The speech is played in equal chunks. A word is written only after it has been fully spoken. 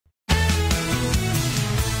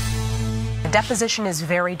deposition is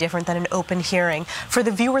very different than an open hearing. For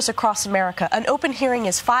the viewers across America, an open hearing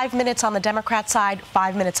is 5 minutes on the Democrat side,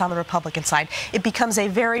 5 minutes on the Republican side. It becomes a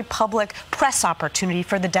very public press opportunity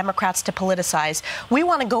for the Democrats to politicize. We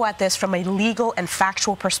want to go at this from a legal and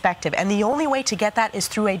factual perspective, and the only way to get that is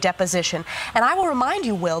through a deposition. And I will remind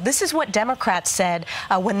you, Will, this is what Democrats said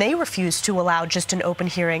when they refused to allow just an open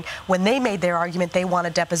hearing. When they made their argument, they want a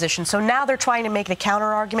deposition. So now they're trying to make the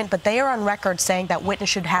counter argument, but they are on record saying that witness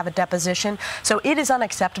should have a deposition. So it is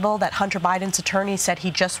unacceptable that Hunter Biden's attorney said he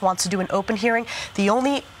just wants to do an open hearing. The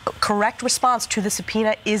only correct response to the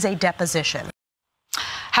subpoena is a deposition.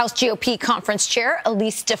 House GOP conference chair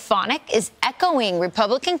Elise Stefanik is echoing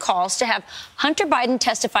Republican calls to have Hunter Biden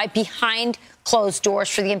testify behind closed doors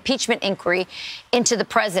for the impeachment inquiry into the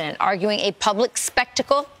president, arguing a public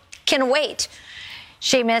spectacle can wait.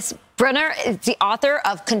 Seamus Bruner is the author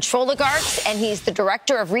of CONTROLIGARCHS, and he's the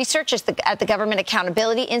director of research at the Government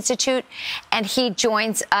Accountability Institute, and he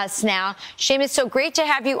joins us now. Seamus, so great to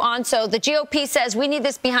have you on. So the GOP says we need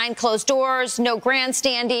this behind closed doors, no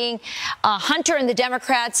grandstanding. Hunter and the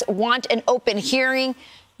Democrats want an open hearing.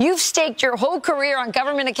 You've staked your whole career on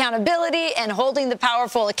government accountability and holding the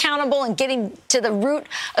powerful accountable and getting to the root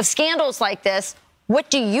of scandals like this. What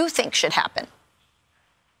do you think should happen?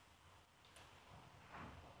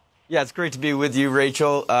 Yeah, it's great to be with you,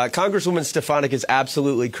 Rachel. Congresswoman Stefanik is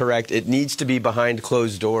absolutely correct. It needs to be behind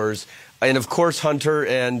closed doors. And, of course, Hunter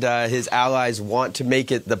and his allies want to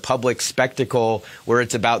make it the public spectacle where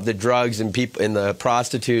it's about the drugs and people and the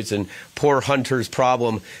prostitutes and poor Hunter's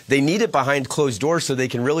problem. They need it behind closed doors so they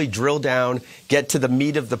can really drill down, get to the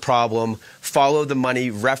meat of the problem, follow the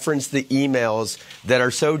money, reference the emails that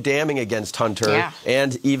are so damning against Hunter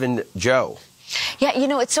and even Joe. Yeah, you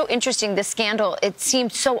know, it's so interesting, this scandal. It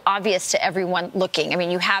seemed so obvious to everyone looking. I mean,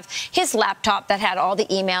 you have his laptop that had all the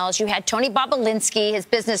emails. You had Tony Bobolinsky, his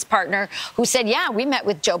business partner, who said, yeah, we met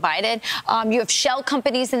with Joe Biden. You have shell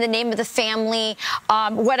companies in the name of the family.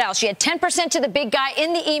 What else? You had 10% to the big guy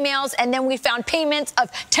in the emails, and then we found payments of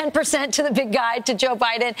 10% to the big guy, to Joe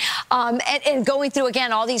Biden, and going through,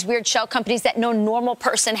 again, all these weird shell companies that no normal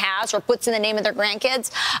person has or puts in the name of their grandkids.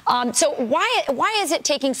 So why is it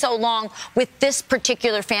taking so long with this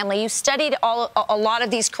particular family? You studied a lot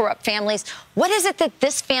of these corrupt families. What is it that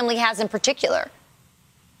this family has in particular?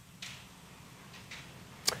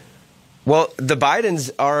 Well, the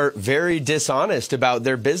Bidens are very dishonest about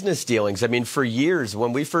their business dealings. I mean, for years,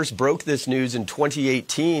 when we first broke this news in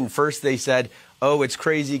 2018, first they said, oh, it's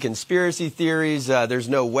crazy conspiracy theories. There's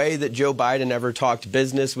no way that Joe Biden ever talked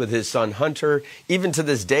business with his son Hunter. Even to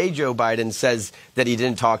this day, Joe Biden says that he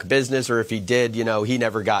didn't talk business, or if he did, you know, he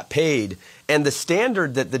never got paid. And the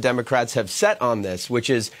standard that the Democrats have set on this, which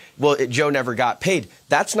is, well, Joe never got paid,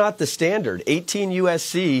 that's not the standard. 18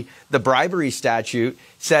 U.S.C., the bribery statute,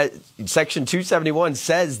 Section 271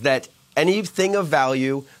 says that anything of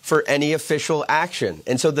value for any official action.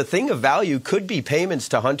 And so the thing of value could be payments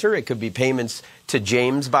to Hunter. It could be payments to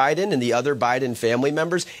James Biden and the other Biden family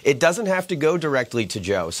members. It doesn't have to go directly to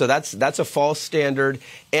Joe. So that's a false standard.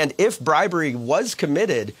 And if bribery was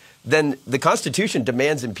committed, then the Constitution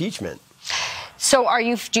demands impeachment. So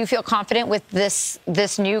do you feel confident with this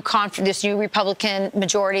new Republican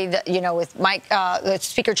majority that, you know, with with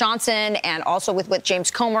Speaker Johnson and also with what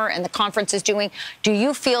James Comer and the conference is doing? Do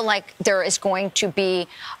you feel like there is going to be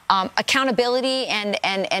accountability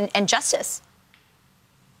and justice?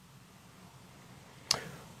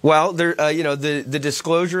 Well, you know, the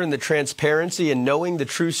disclosure and the transparency and knowing the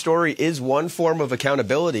true story is one form of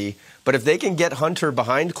accountability. But if they can get Hunter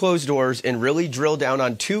behind closed doors and really drill down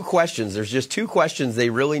on two questions, there's just two questions they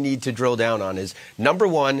really need to drill down on is, number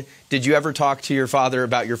one, did you ever talk to your father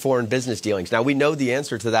about your foreign business dealings? Now, we know the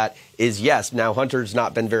answer to that is yes. Now, Hunter's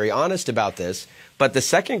not been very honest about this. But the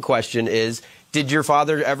second question is, did your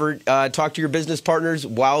father ever talk to your business partners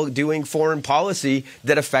while doing foreign policy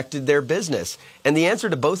that affected their business? And the answer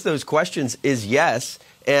to both those questions is yes.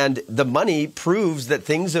 And the money proves that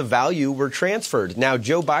things of value were transferred. Now,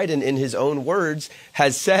 Joe Biden, in his own words,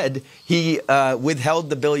 has said he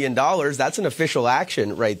withheld the $1 billion. That's an official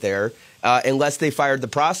action right there, unless they fired the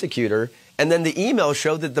prosecutor. And then the email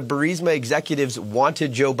showed that the Burisma executives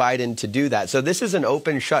wanted Joe Biden to do that. So this is an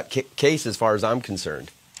open, shut case as far as I'm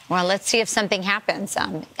concerned. Well, let's see if something happens.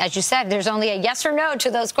 As you said, there's only a yes or no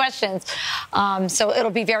to those questions. So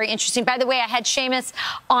it'll be very interesting. By the way, I had Seamus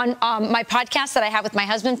on my podcast that I have with my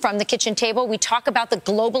husband, From the Kitchen Table. We talk about the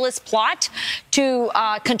globalist plot to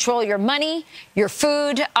control your money, your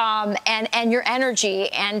food, and your energy.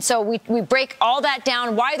 And so we break all that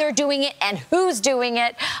down, why they're doing it and who's doing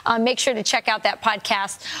it. Make sure to check out that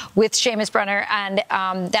podcast with Seamus Bruner, and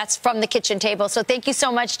that's From the Kitchen Table. So thank you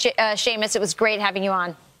so much, Seamus. It was great having you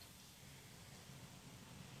on.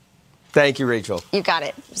 Thank you, Rachel. You got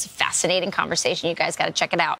it. It was a fascinating conversation. You guys got to check it out.